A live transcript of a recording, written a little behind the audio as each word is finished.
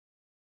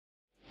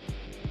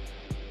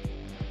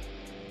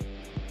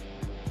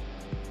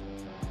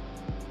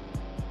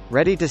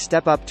Ready to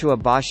step up to a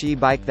Bosch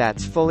e-bike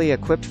that's fully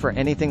equipped for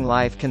anything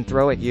life can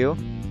throw at you?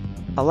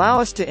 Allow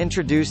us to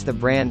introduce the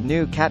brand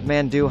new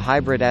Kathmandu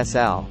Hybrid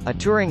SL, a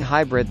touring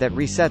hybrid that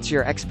resets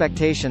your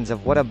expectations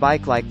of what a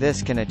bike like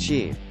this can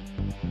achieve.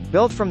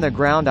 Built from the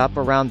ground up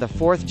around the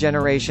 4th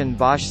generation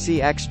Bosch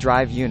CX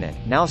drive unit,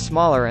 now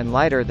smaller and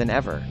lighter than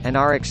ever, and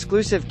our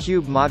exclusive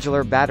CUBE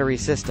Modular Battery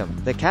System,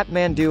 the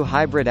Kathmandu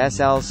Hybrid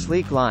SL's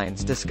sleek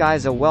lines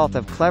disguise a wealth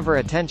of clever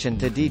attention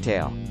to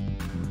detail.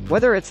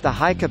 Whether it's the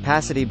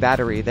high-capacity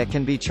battery that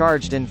can be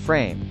charged in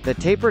frame, the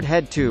tapered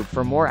head tube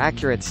for more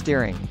accurate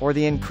steering, or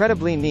the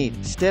incredibly neat,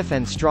 stiff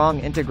and strong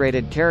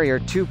integrated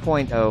Carrier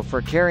 2.0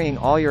 for carrying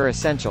all your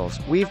essentials,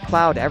 we've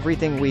plowed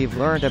everything we've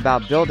learned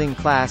about building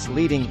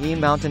class-leading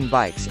e-mountain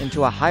bikes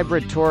into a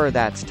hybrid tourer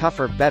that's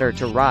tougher, better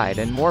to ride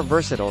and more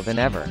versatile than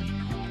ever.